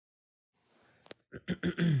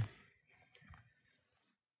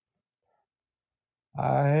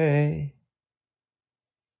I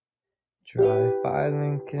drive by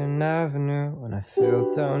Lincoln Avenue when I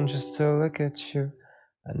feel down just to look at you.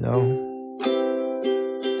 I know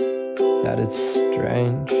that it's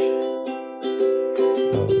strange,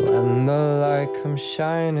 but when the light comes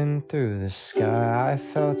shining through the sky, I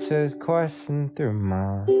felt it coursing through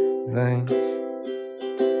my veins.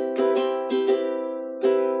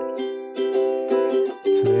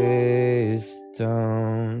 Please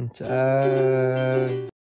don't ever.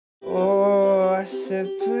 Oh, I said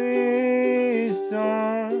please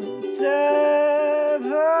don't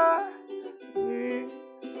ever leave.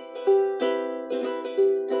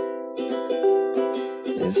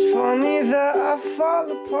 It's funny that I fall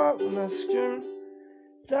apart when I scream.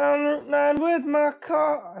 Down Route 9 with my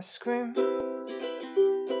car, I scream.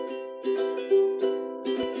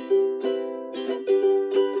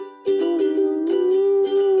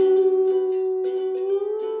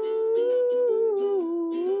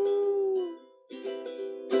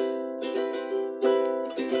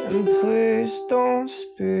 And please don't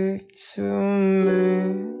speak to me.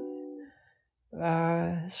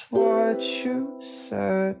 That's what you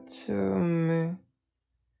said to me.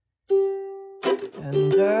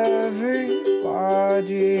 And everybody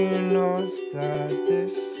knows that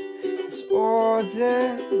this is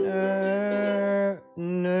ordinary.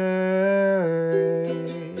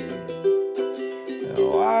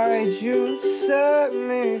 Why'd you set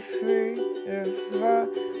me free if that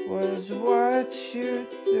was what you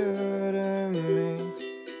do to me?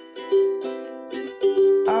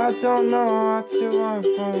 I don't know what you want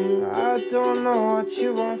from me. I don't know what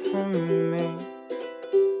you want from me.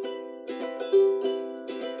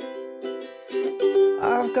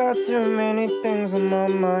 I've got too many things on my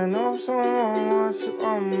mind. Oh, someone wants you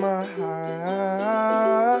on my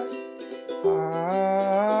high.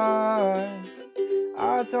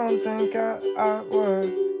 I don't think I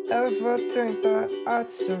would ever think that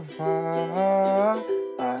I'd survive.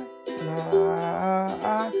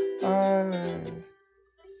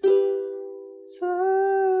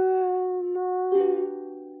 Silent night,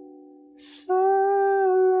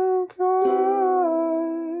 silent cries.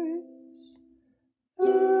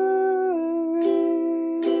 Every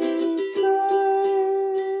time.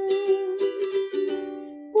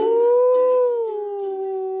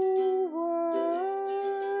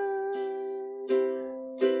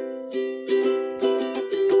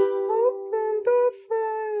 Open the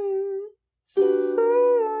frames,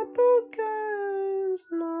 start the games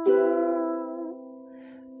now.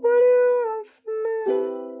 What do you want from me?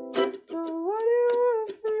 No, what do you want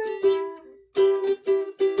from me?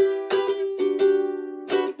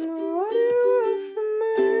 No, what do you want from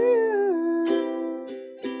me?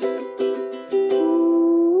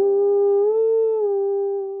 Ooh.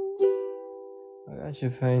 I got you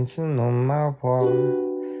painting on my wall,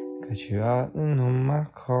 got you outlining on my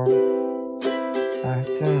car,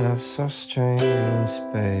 acting up so strange,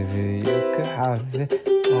 baby. You could have it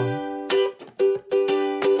all.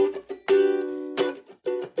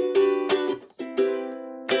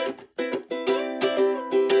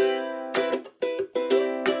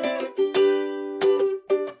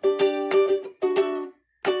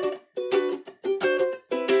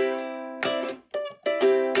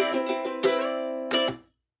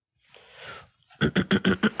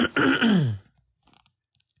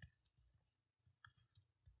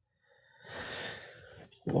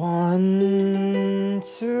 One,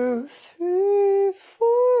 two, three,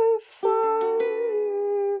 four,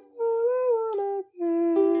 five. All I wanna be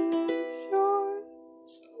is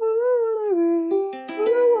yours. All I wanna be,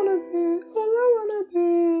 all I wanna be, all I wanna be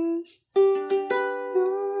is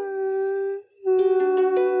yours.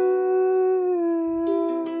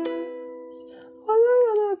 All I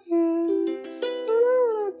wanna be is, all I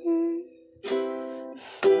wanna be.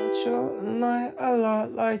 Felt your night a lot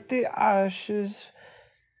like the ashes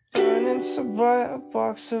burning so bright, a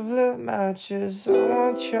box of lit matches. I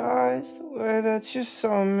want your eyes the way that you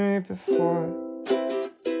saw me before.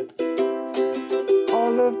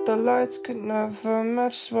 All of the lights could never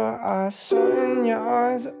match what I saw in your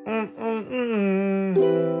eyes.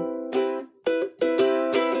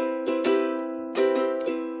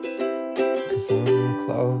 Cause I'm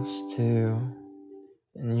close to you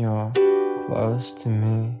and you're close to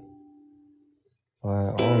me,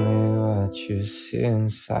 but only what you see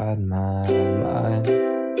inside my mind.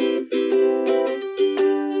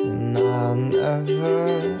 And I'll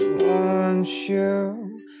never want you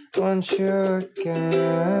again.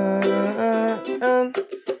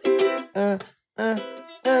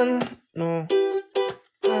 No,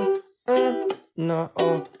 no,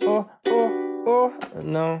 oh, oh, oh. oh,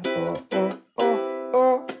 no, oh, oh, oh,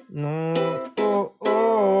 oh, no, oh,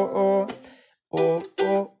 oh, oh, oh,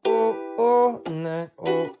 oh, oh, oh, nah,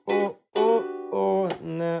 oh, oh, oh, oh,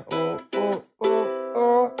 nah, oh, oh, oh,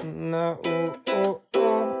 oh, nah, oh, oh, oh,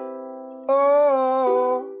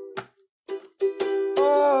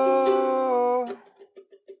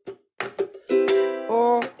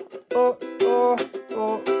 oh, oh, oh, oh,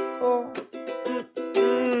 oh, oh.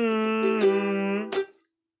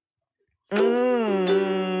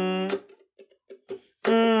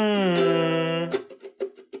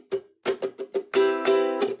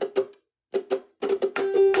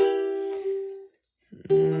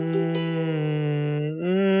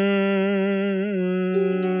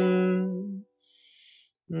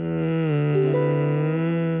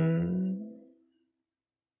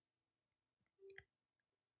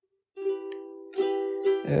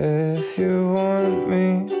 If you want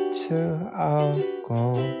me to, I'll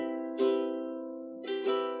go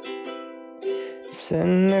sit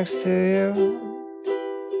next to you,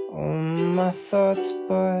 on my thoughts,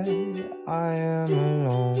 but I am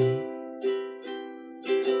alone.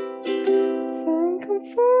 Think I'm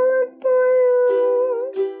falling for you.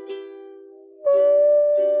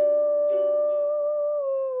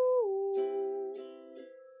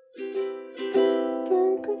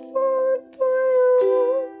 Think I'm falling for you.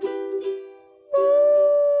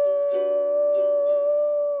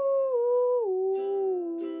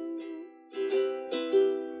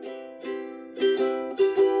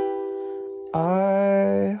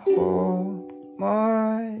 I hold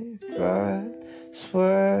my breath,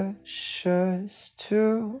 sweatshirts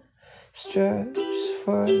to stretch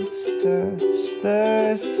footsteps.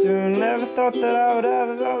 There's two. Never thought that I would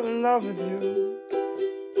ever fall in love with you.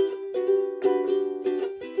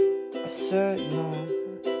 I said no.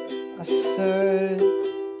 I said I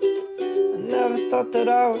never thought that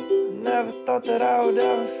I would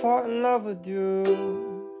ever fall in love with you.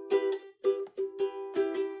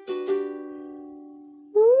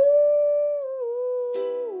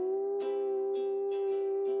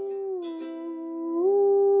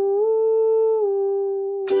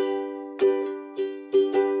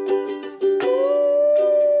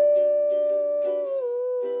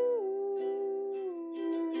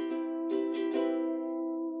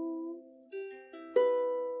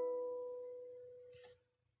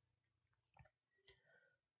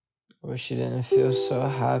 I wish you didn't feel so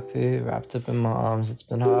happy, wrapped up in my arms. It's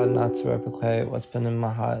been hard not to replicate what's been in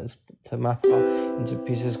my heart. It's put my heart into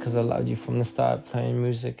pieces because I loved you from the start. Playing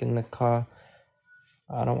music in the car,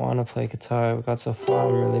 I don't want to play guitar. We got so far,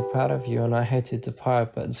 I'm really proud of you, and I hate to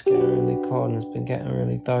depart, but it's getting really cold and it's been getting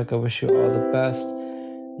really dark. I wish you all the best,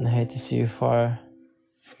 and I hate to see you far,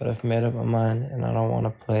 but I've made up my mind, and I don't want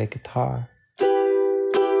to play guitar. I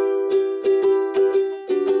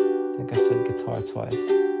think I said guitar twice.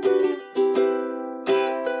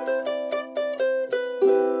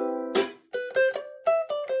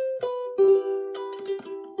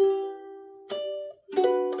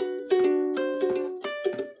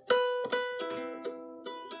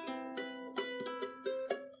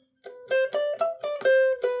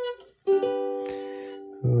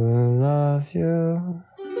 Who will love you?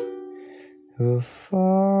 Who will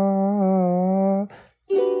fall?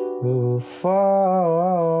 Who will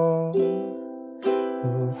fall? Who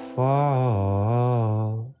will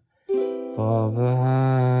fall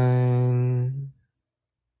behind?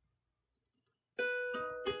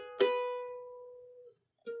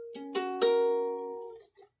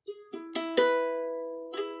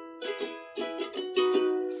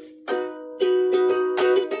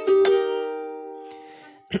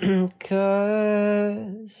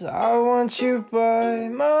 Cause I want you by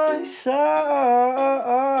my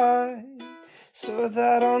side, so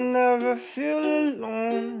that I'll never feel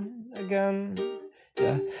alone again.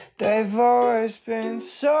 Yeah, they've always been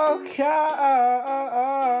so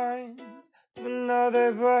kind, but now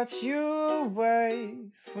they brought you away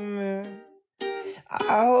from me.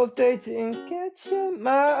 I hope they didn't get your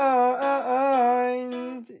mind.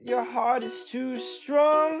 Your heart is too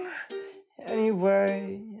strong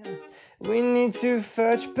anyway. We need to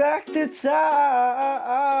fetch back the time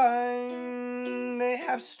they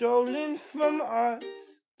have stolen from us.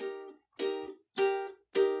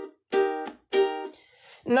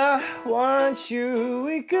 And I want you,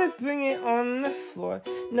 we could bring it on the floor.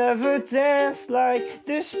 Never danced like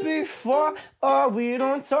this before, or we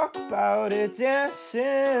don't talk about it.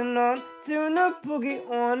 Dancing on, doing the boogie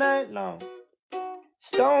all night long.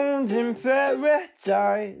 Stoned in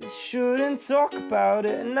paradise, shouldn't talk about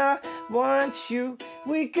it. And I want you,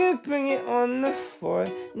 we could bring it on the floor.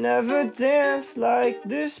 Never danced like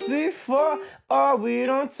this before. Oh, we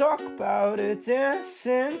don't talk about it.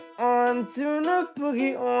 Dancing on, doing a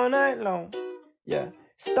boogie all night long. Yeah,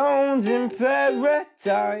 stoned in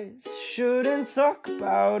paradise, shouldn't talk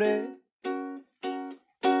about it.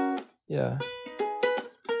 Yeah.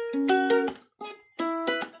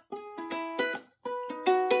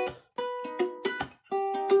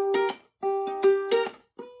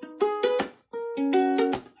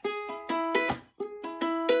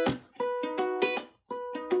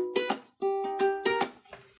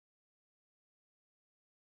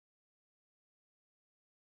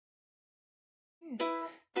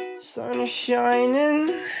 Sun is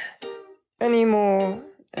shining anymore,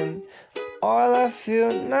 and all I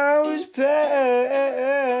feel now is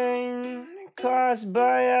pain caused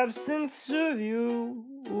by absence of you.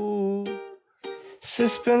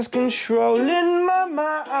 Suspense controlling my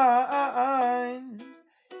mind.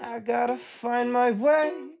 I gotta find my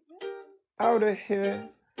way out of here.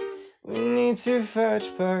 We need to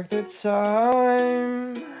fetch back the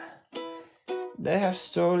time they have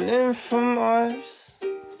stolen from us.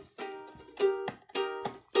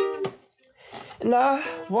 And I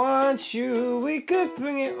want you, we could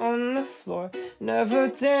bring it on the floor. Never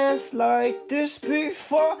danced like this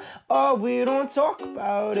before. Oh, we don't talk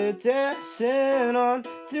about it. Dancing on,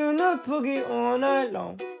 doing the boogie all night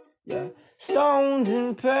long. Yeah, stoned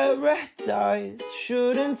in paradise,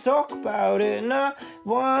 shouldn't talk about it. And I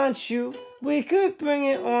want you, we could bring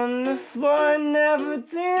it on the floor. Never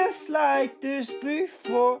danced like this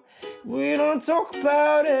before. We don't talk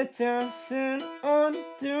about it. Dancing on,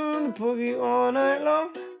 doing the boogie all night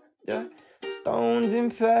long. Yeah, stoned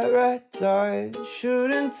in paradise,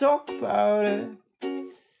 shouldn't talk about it.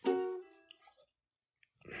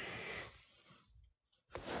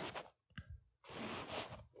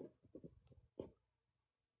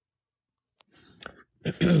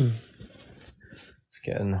 It's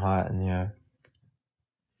getting hot in here.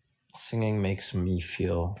 Singing makes me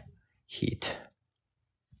feel heat.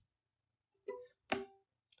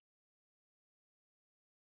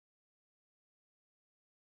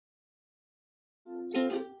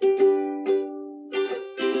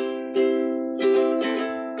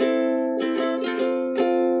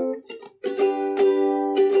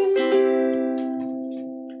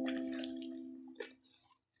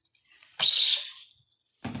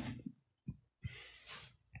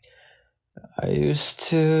 I used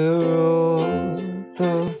to rule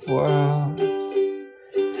the world.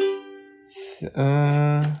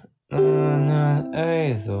 Not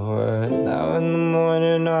the word. Now in the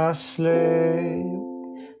morning I sleep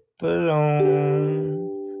alone.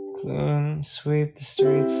 Clean, sweep the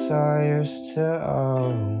streets I used to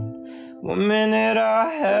own. 1 minute I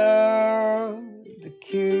held the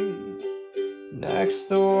key. Next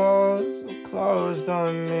the walls were closed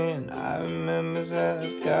on me, and I remember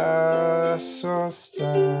as gas was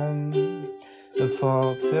stand. The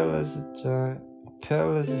poor pillars of dirt,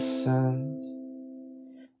 pillars of sand.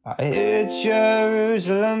 I hear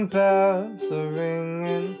Jerusalem bells are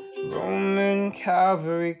ringing, Roman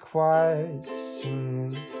cavalry choirs are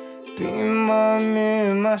singing. Be my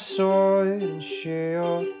mirror, my sword and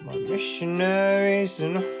shield, my missionaries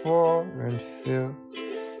in a foreign field.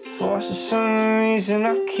 For some reason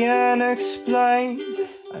I can't explain,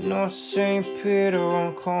 I know St. Peter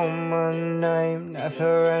won't call my name,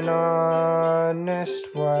 never an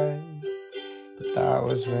honest way. But that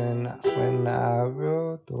was when I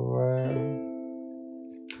ruled the world.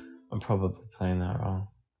 I'm probably playing that wrong.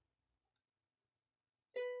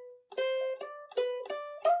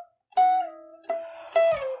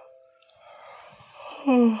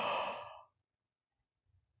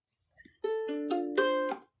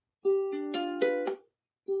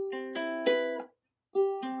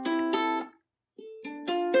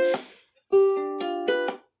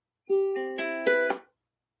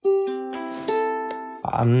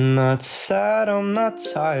 I'm not sad, I'm not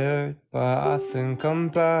tired, but I think I'm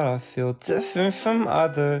bad. I feel different from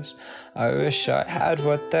others. I wish I had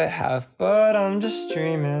what they have, but I'm just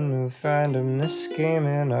dreaming of randomness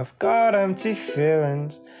scheming. I've got empty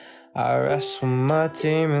feelings, I wrestle my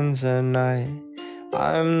demons at night.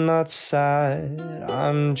 I'm not sad,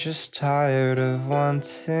 I'm just tired of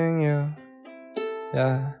wanting you.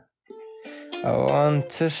 Yeah, I want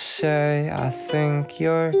to say I think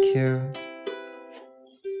you're cute,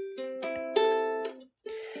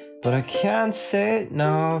 but I can't say it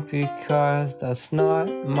now because that's not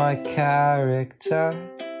my character.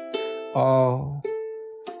 Oh,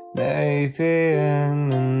 Maybe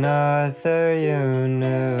in another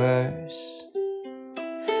universe.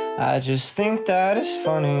 I just think that it's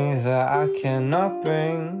funny that I cannot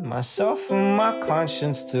bring myself and my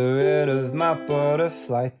conscience to rid of my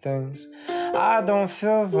butterfly things. I don't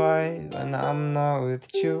feel right when I'm not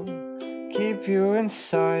with you. Keep you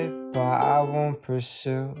inside, but I won't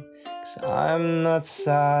pursue. 'Cause I'm not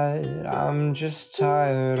sad, I'm just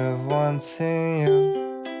tired of wanting you.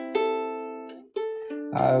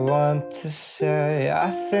 I want to say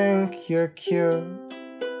I think you're cute,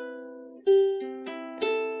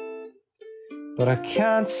 but I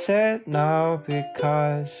can't say it now,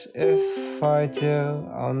 because if I do,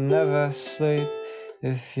 I'll never sleep.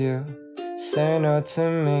 If you say no to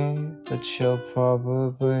me, but you'll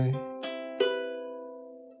probably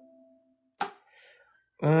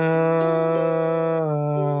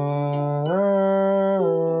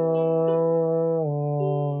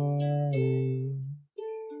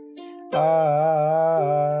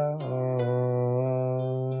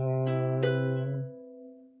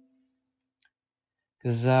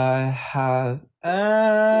Cause I have animal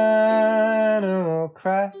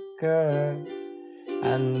crackers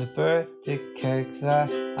and the birthday cake that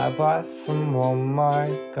I bought from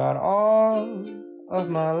Walmart. Got all of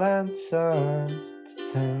my lanterns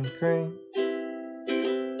to turn green,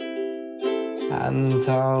 and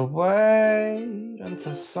I'll wait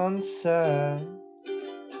until sunset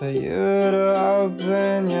for you to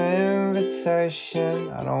open your invitation.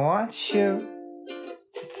 I don't want you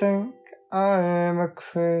to think I'm a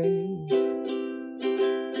creep.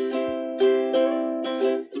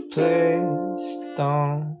 Please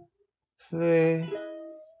don't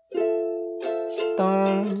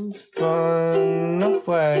run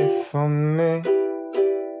away from me.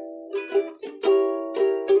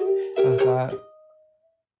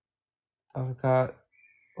 I've got,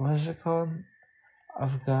 what is it called?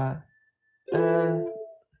 I've got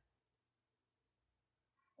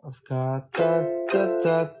da da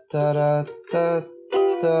da da da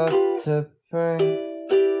da to bring.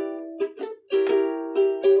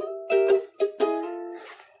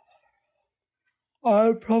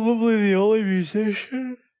 I'm probably the only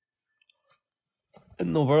musician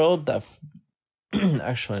in the world that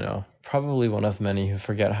actually no, probably one of many who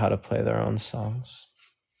forget how to play their own songs.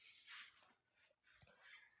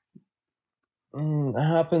 It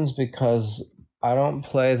happens because I don't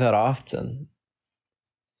play that often.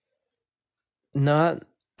 Not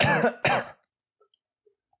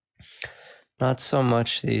not so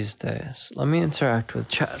much these days. Let me interact with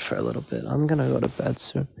chat for a little bit. I'm gonna go to bed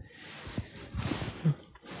soon.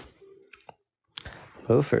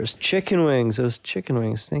 Loafers, chicken wings, those chicken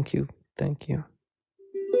wings. Thank you.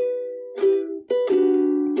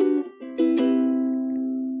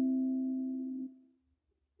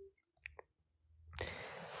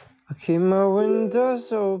 I keep my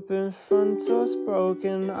windows open, front door's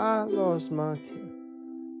broken, I lost my key.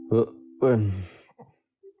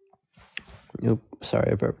 Nope,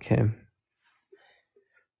 sorry, a burp came.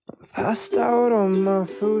 I'm passed out on my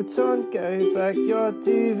futon, gave back your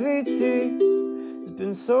DVD. It's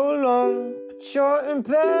been so long, but you're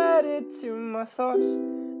embedded to my thoughts.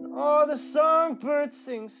 And all the songbirds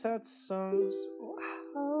sing sad songs. Oh,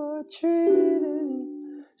 how I treated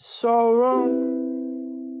you so wrong.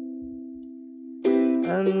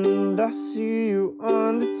 And I see you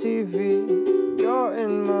on the TV. You're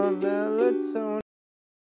in my melatonin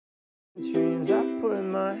dreams. I put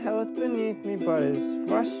my health beneath me, but it's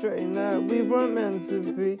frustrating that we weren't meant to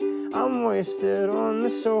be. I'm wasted on the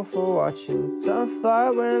sofa watching time fly,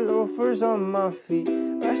 wearing loafers on my feet.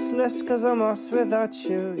 Restless cause I'm lost without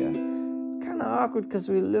you, yeah. It's kinda awkward cause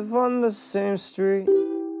we live on the same street.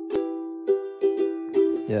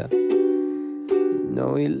 Yeah.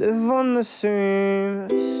 No, we live on the same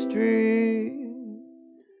street.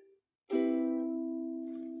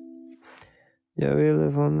 Yeah, we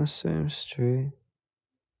live on the same street.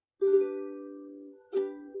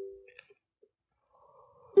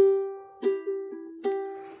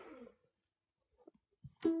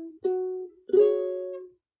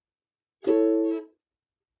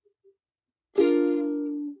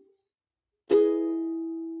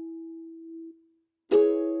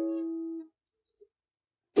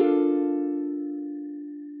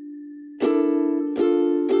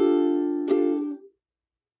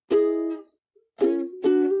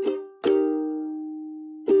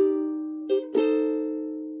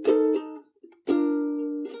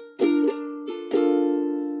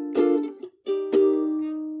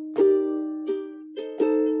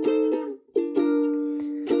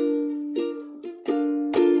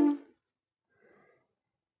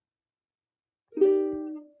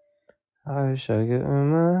 wish I could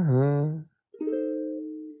in my head.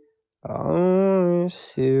 I only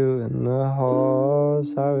see you in the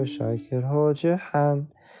halls. I wish I could hold your hand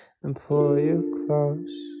and pull you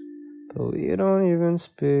close, but we don't even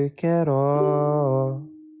speak at all.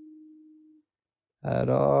 At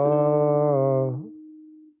all.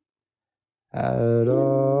 At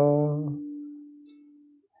all.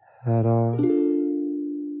 At all.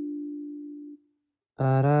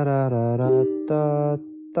 Da da da da da da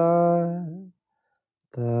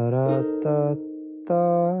da da da da.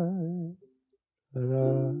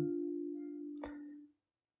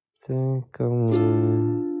 Think I'm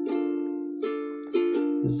winning,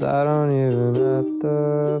 'cause I don't even have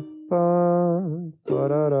the bump,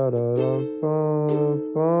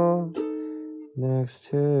 ba-da-da-da-da-bum, next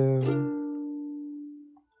to you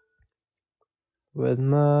with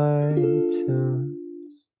my tunes.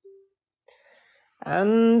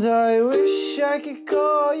 And I wish I could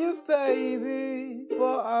call you baby,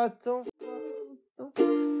 but I don't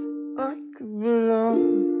I could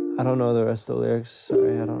belong. I don't know the rest of the lyrics,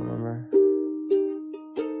 sorry, I don't remember.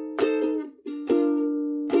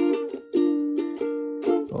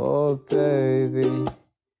 Oh baby,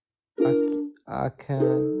 I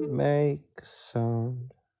can't make a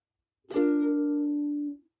sound.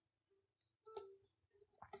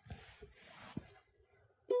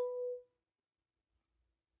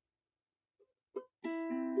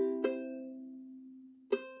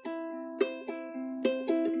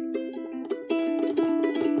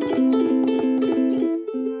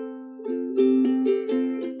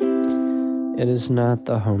 It is not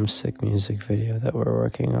the homesick music video that we're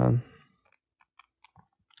working on.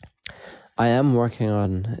 I am working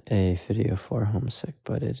on a video for homesick,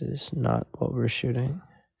 but it is not what we're shooting.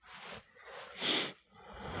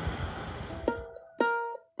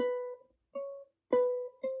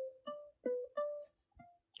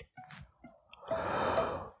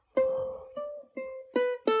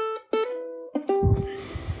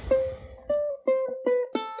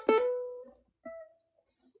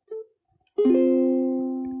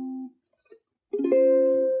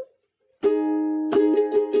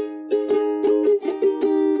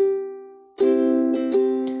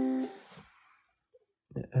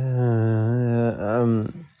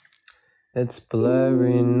 It's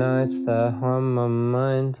blurry nights that haunt my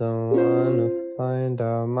mind. Don't wanna find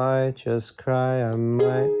out, might just cry. I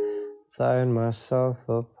might tie myself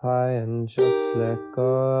up high and just let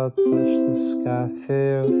go. I'll touch the sky,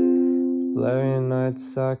 feel it's blurry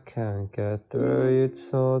nights I can't get through. You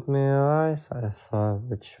told me lies I thought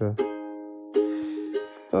were true,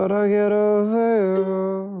 but I get over you.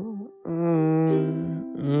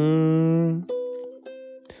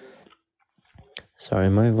 Sorry,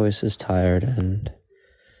 my voice is tired and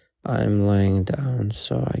I'm laying down,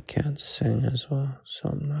 so I can't sing as well, so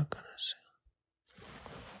I'm not gonna sing.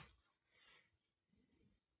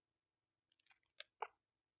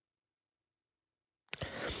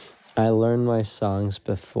 I learn my songs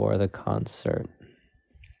before the concert.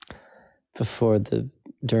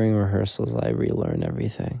 During rehearsals, I relearn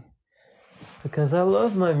everything. Because I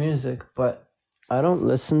love my music, but I don't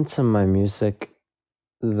listen to my music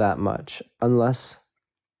that much unless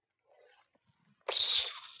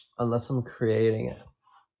I'm creating it.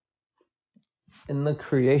 In the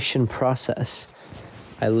creation process,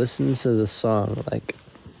 I listen to the song like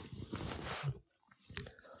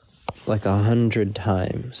 100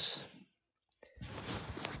 times.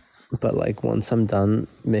 But like once I'm done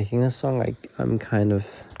making a song, I'm kind of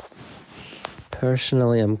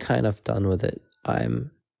done with it.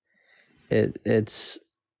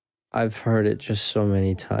 I've heard it just so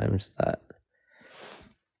many times that,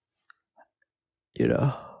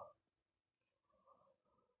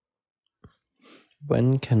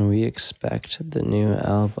 when can we expect the new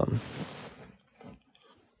album?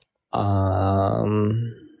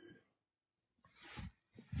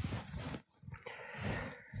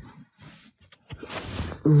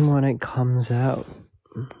 When it comes out.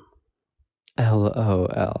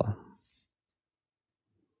 LOL.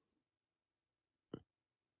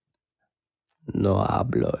 No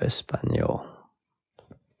hablo español.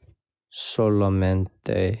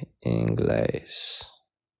 Solamente inglés.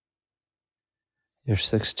 Your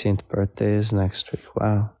 16th birthday is next week.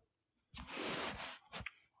 Wow.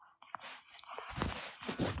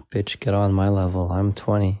 Bitch, get on my level. I'm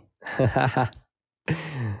 20.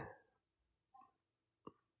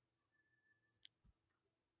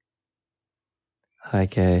 Hi,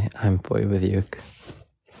 Kay. I'm BoyWithUke.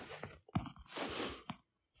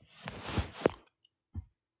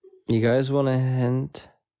 You guys want a hint?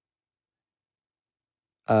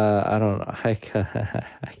 I don't know. I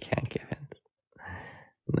can't give hints.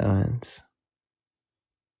 No hints.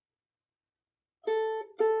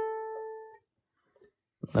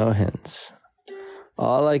 No hints.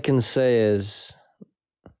 All I can say is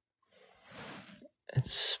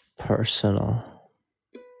it's personal.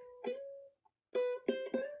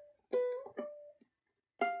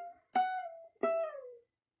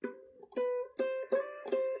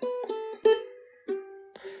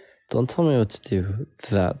 Don't tell me what to do with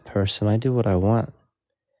that person. I do what I want.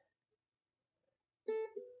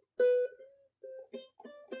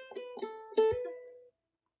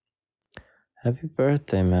 Happy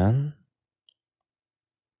birthday, man.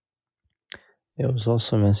 It was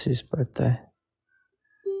also Missy's birthday.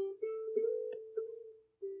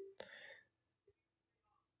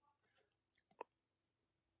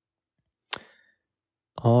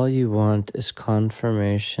 All you want is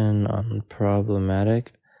confirmation on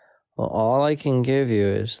problematic. Well, all I can give you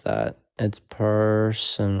is that it's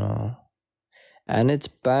personal. And it's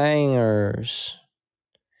bangers.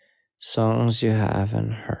 Songs you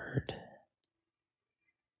haven't heard.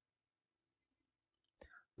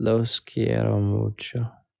 Los quiero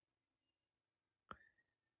mucho.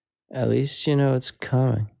 At least you know it's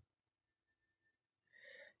coming.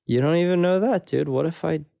 You don't even know that, dude. What if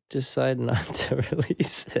I decide not to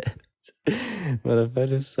release it? What if I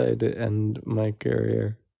decide to end my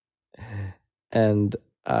career and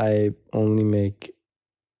I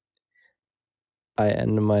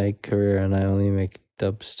end my career and I only make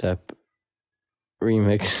dubstep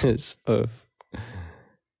remixes of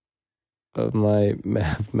my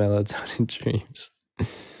melatonin dreams?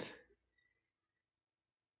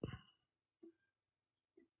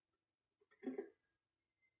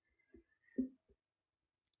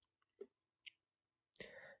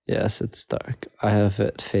 Yes, it's dark. I have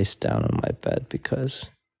it face down on my bed because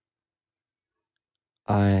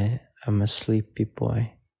I am a sleepy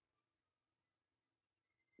boy.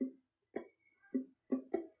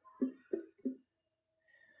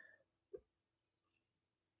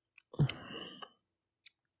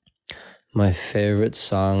 My favorite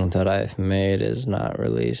song that I've made is not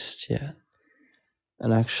released yet.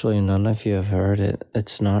 And actually, none of you have heard it.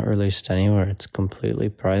 It's not released anywhere. It's completely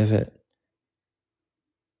private.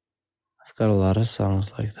 I've got a lot of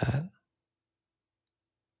songs like that.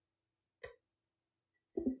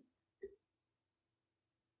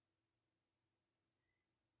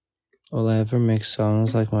 Will I ever make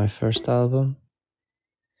songs like my first album?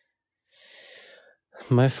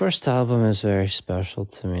 My first album is very special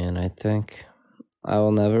to me, and I think I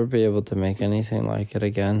will never be able to make anything like it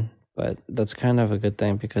again. But that's kind of a good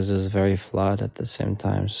thing because it's very flawed at the same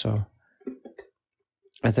time. So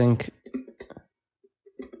I think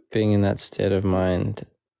being in that state of mind,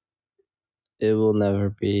 it will never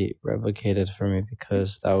be replicated for me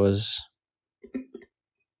because that was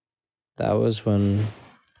when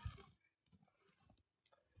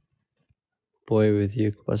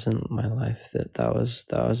BoyWithUke wasn't my life. That was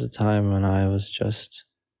a time when I was just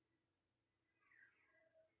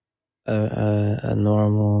a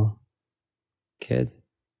normal kid.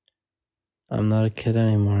 I'm not a kid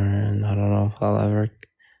anymore, and I don't know if I'll ever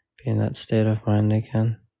be in that state of mind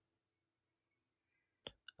again.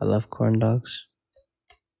 I love corn dogs.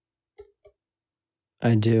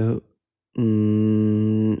 I do.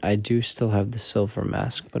 I do still have the silver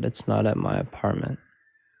mask, but it's not at my apartment.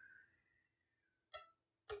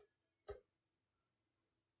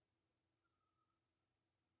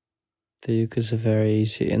 The uke is a very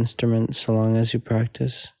easy instrument so long as you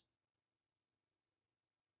practice.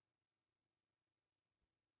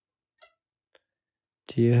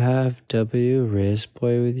 Do you have W Riz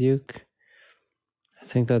BoyWithUke? I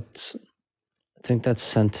think that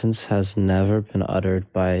sentence has never been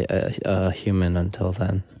uttered by a human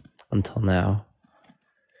until now.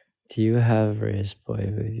 Do you have Riz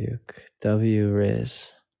BoyWithUke? W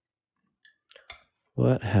Riz.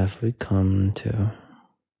 What have we come to?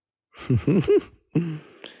 And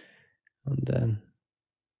then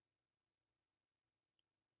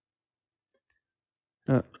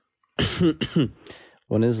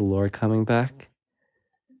when is Lore coming back?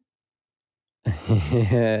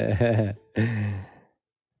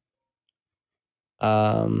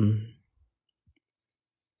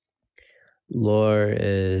 Lore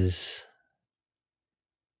is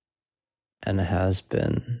and has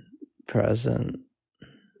been present,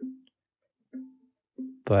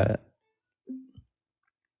 but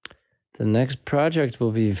the next project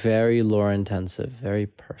will be very lore intensive, very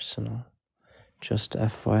personal. Just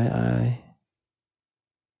FYI.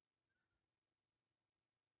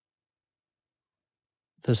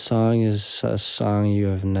 The song is a song you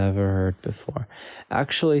have never heard before.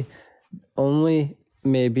 Actually, only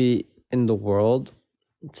maybe in the world,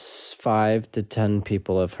 5 to 10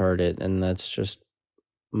 people have heard it, and that's just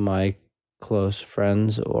my close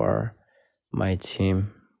friends or my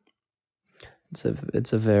team.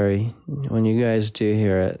 It's a very, when you guys do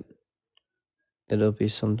hear it, it'll be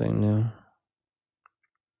something new.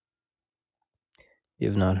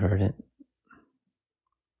 You've not heard it.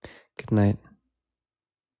 Good night.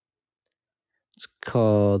 It's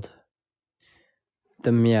called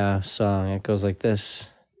the Meow Song. It goes like this.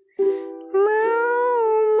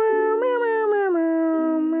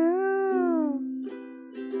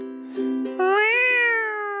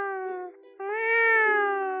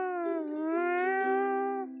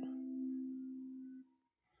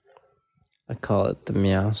 I call it the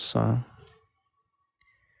Meow Song.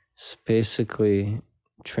 It's basically,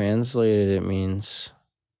 translated, it means,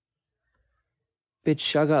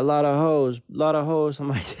 bitch, I got a lot of hoes on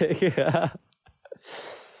my dick. I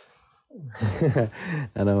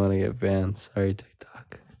don't want to get banned. Sorry,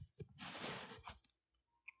 TikTok.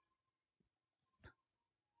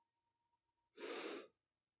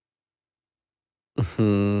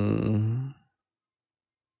 The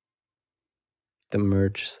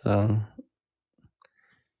merch song.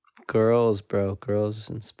 Girls, bro. Girls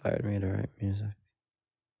inspired me to write music.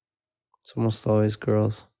 It's almost always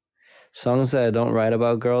girls. Songs that I don't write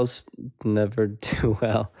about girls never do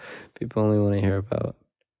well. People only want to hear about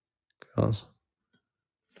girls.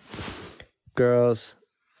 Girls,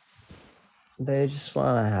 they just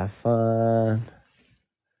want to have fun.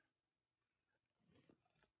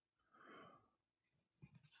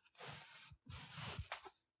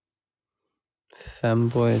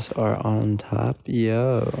 Femboys are on top,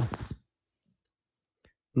 yo.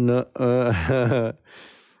 Nuh-uh.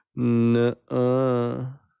 Nuh-uh.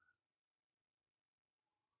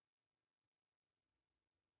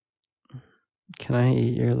 Can I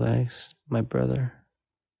eat your legs, my brother?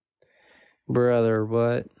 Brother,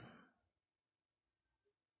 what?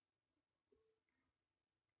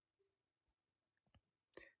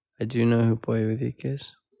 I do know who BoyWithUke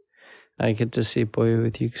is. I get to see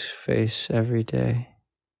BoyWithUke's face every day.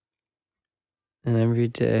 And every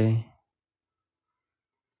day,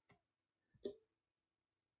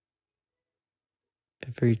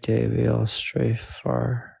 we all stray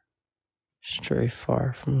far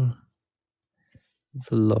from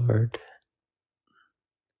the Lord.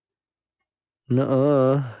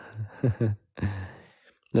 Nuh-uh.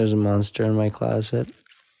 There's a monster in my closet.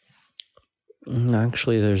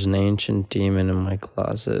 Actually, there's an ancient demon in my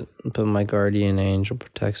closet, but my guardian angel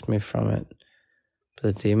protects me from it.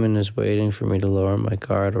 But the demon is waiting for me to lower my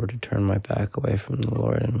guard or to turn my back away from the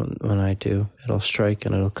Lord, and when I do, it'll strike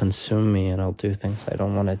and it'll consume me, and I'll do things I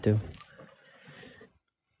don't want to do.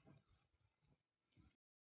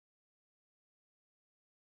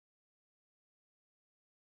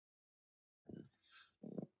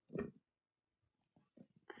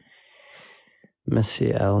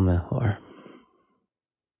 Messi el mejor.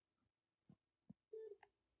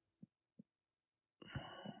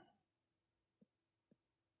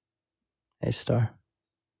 Hey, Star.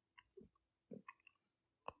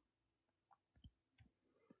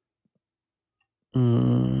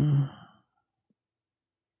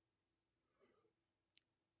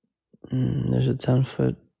 There's a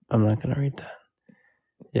 10-foot. I'm not going to read that.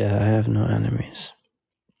 Yeah, I have no enemies.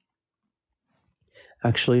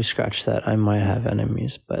 Actually, scratch that. I might have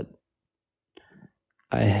enemies, but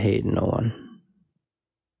I hate no one.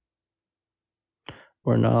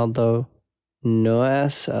 Ronaldo no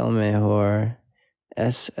es el mejor.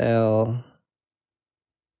 Es el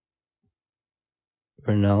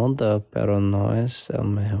Ronaldo, pero no es el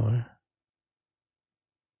mejor.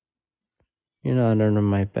 You're not under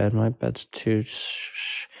my bed. My bed's too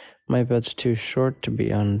short to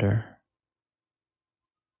be under.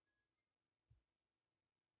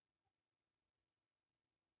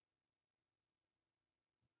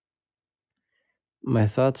 My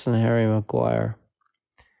thoughts on Harry Maguire.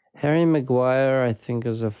 Harry Maguire, I think,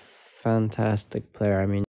 is a fantastic player. I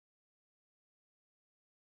mean,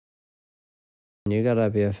 you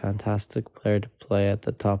gotta be a fantastic player to play at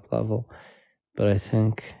the top level. But I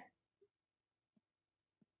think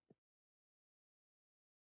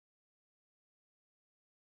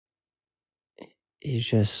he's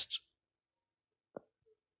just...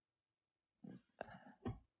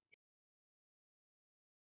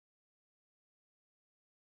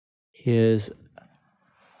 He is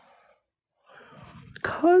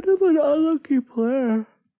kind of an unlucky player.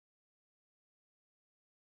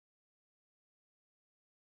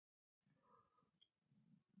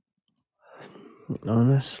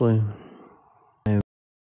 Honestly, my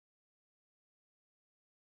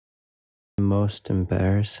most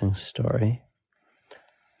embarrassing story.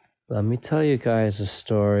 Let me tell you guys a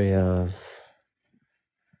story of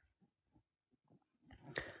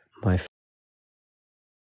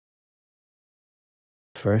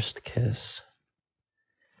first kiss.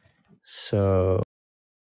 So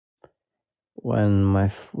when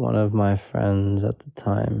one of my friends at the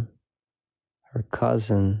time, her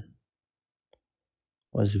cousin,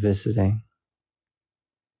 was visiting,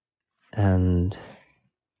 and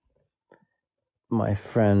my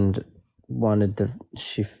friend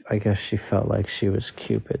I guess she felt like she was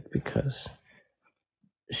Cupid because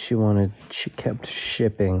she kept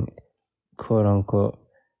shipping, quote unquote,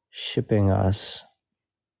 shipping us.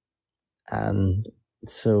 And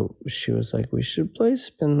so she was like, we should play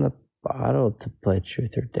spin the bottle to play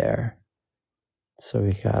truth or dare. So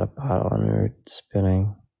we got a bottle and we were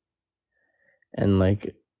spinning. And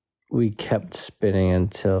like, we kept spinning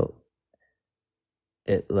until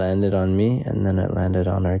it landed on me, and then it landed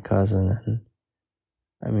on our cousin. And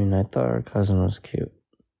I mean, I thought our cousin was cute.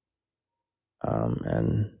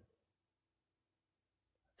 And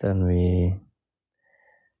then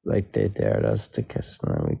they dared us to kiss,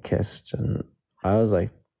 and then we kissed. And I was like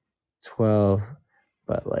 12,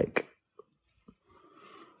 but like,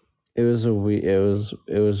 it was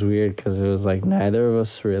weird because it was like neither of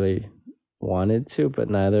us really wanted to, but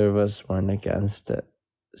neither of us weren't against it.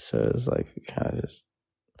 So it was like we kind of just.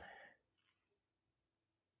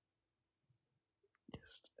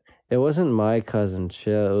 It wasn't my cousin,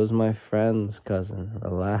 chill. It was my friend's cousin.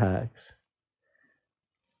 Relax.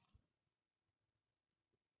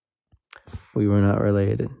 We were not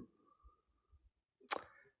related.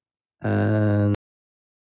 And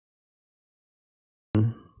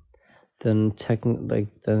then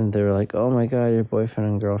then they were like, oh my god, you're boyfriend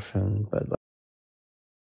and girlfriend. But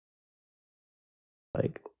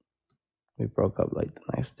like we broke up like the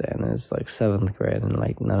next day, and it's like 7th grade, and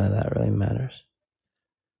like none of that really matters.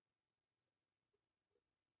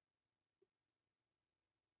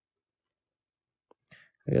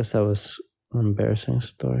 I guess that was an embarrassing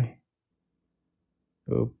story.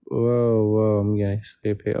 Whoa, I'm getting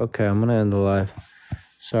sleepy. Okay, I'm gonna end the live.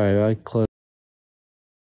 Sorry, I closed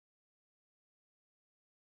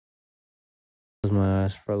my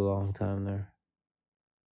eyes for a long time there.